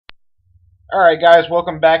Alright guys,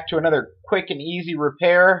 welcome back to another quick and easy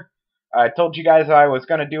repair. I told you guys I was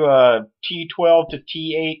going to do a T12 to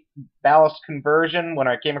T8 ballast conversion when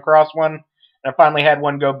I came across one, and I finally had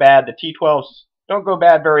one go bad. The T12s don't go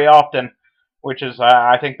bad very often, which is,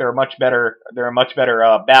 I think they're a much better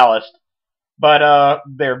ballast, but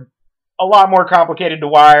they're a lot more complicated to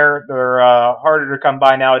wire. They're harder to come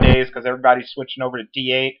by nowadays because everybody's switching over to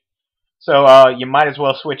T8. So you might as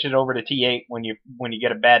well switch it over to T8 when you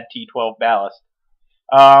get a bad T12 ballast.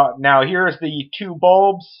 Now here's the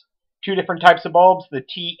two different types of bulbs. The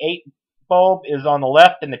T8 bulb is on the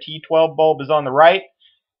left and the T12 bulb is on the right.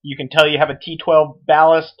 You can tell you have a T12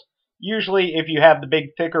 ballast usually if you have the big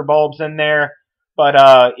thicker bulbs in there, but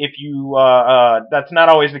if you that's not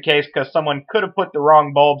always the case because someone could have put the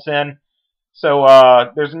wrong bulbs in. So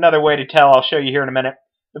there's another way to tell. I'll show you here in a minute.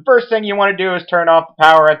 The first thing you want to do is turn off the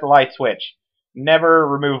power at the light switch. Never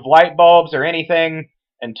remove light bulbs or anything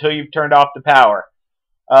until you've turned off the power.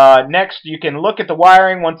 Next, you can look at the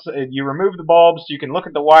wiring. Once you remove the bulbs, you can look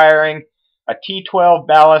at the wiring. A T12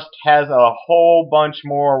 ballast has a whole bunch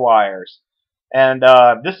more wires. And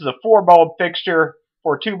this is a 4-bulb fixture.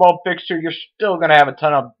 For a 2-bulb fixture, you're still going to have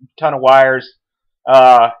a ton of wires.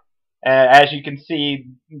 And as you can see,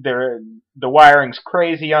 the wiring's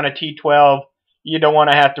crazy on a T12. You don't want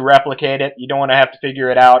to have to replicate it. You don't want to have to figure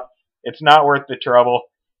it out. It's not worth the trouble.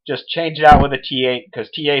 Just change it out with a T8 because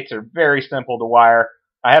T8s are very simple to wire.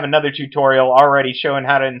 I have another tutorial already showing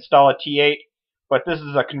how to install a T8, but this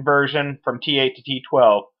is a conversion from T8 to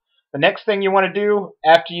T12. The next thing you want to do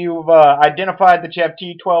after you've identified that you have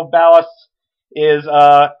T12 ballasts is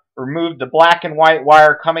remove the black and white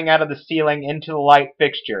wire coming out of the ceiling into the light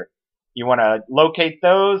fixture. You want to locate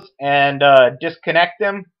those and disconnect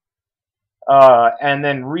them. And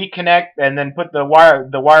then reconnect, and then put the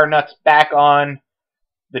wire nuts back on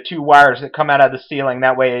the two wires that come out of the ceiling.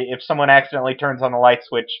 That way, if someone accidentally turns on the light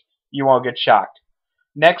switch, you won't get shocked.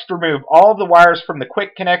 Next, remove all of the wires from the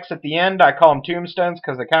quick connects at the end. I call them tombstones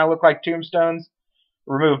because they kind of look like tombstones.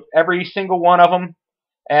 Remove every single one of them,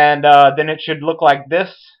 and then it should look like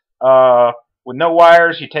this. With no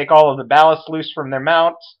wires, you take all of the ballast loose from their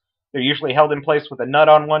mounts. They're usually held in place with a nut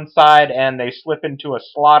on one side, and they slip into a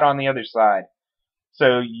slot on the other side.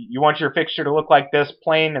 So you want your fixture to look like this,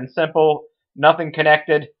 plain and simple, nothing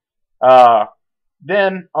connected.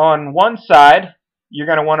 Then on one side, you're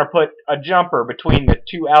going to want to put a jumper between the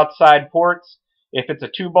two outside ports. If it's a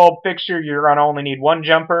 2-bulb fixture, you're going to only need one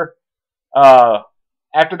jumper.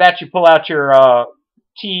 After that, you pull out your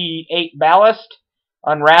T8 ballast,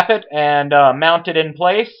 unwrap it, and mount it in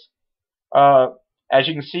place. As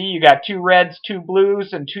you can see, you got 2 reds, 2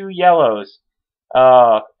 blues, and 2 yellows.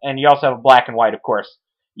 And you also have a black and white, of course.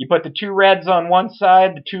 You put the 2 reds on one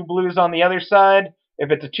side, the 2 blues on the other side. If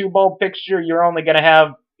it's a 2-bulb fixture, you're only going to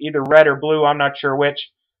have either red or blue. I'm not sure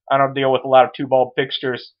which. I don't deal with a lot of 2-bulb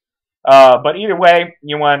fixtures. But either way,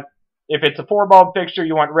 you want, if it's a 4-bulb fixture,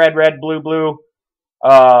 you want red, red, blue, blue.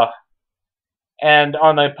 And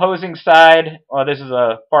on the opposing side, well, this is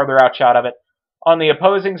a farther out shot of it. On the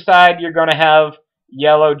opposing side, you're going to have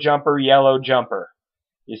yellow jumper, yellow jumper.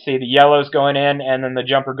 You see the yellow's going in, and then the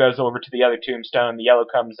jumper goes over to the other tombstone. The yellow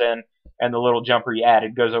comes in, and the little jumper you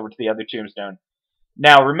added goes over to the other tombstone.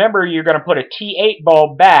 Now, remember, you're going to put a T8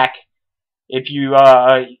 bulb back. If you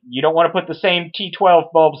don't want to put the same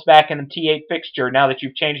T12 bulbs back in the T8 fixture now that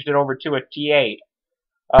you've changed it over to a T8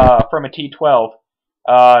 from a T12.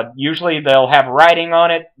 Usually they'll have writing on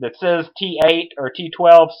it that says T8 or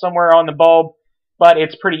T12 somewhere on the bulb. But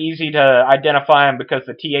it's pretty easy to identify them because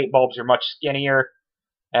the T8 bulbs are much skinnier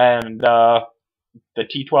and the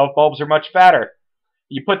T12 bulbs are much fatter.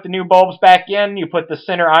 You put the new bulbs back in, you put the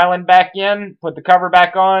center island back in, put the cover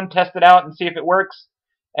back on, test it out and see if it works,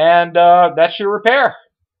 and that's your repair.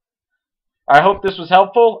 I hope this was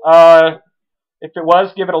helpful. If it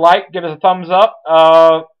was, give it a like, give it a thumbs up.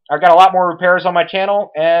 I've got a lot more repairs on my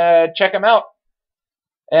channel, and check them out.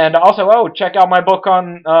 And also, check out my book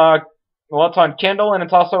on... well, it's on Kindle, and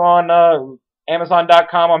it's also on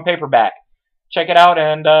Amazon.com on Paperback. Check it out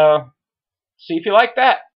and see if you like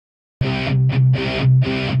that. You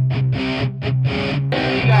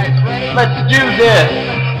guys ready? Let's do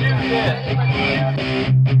this.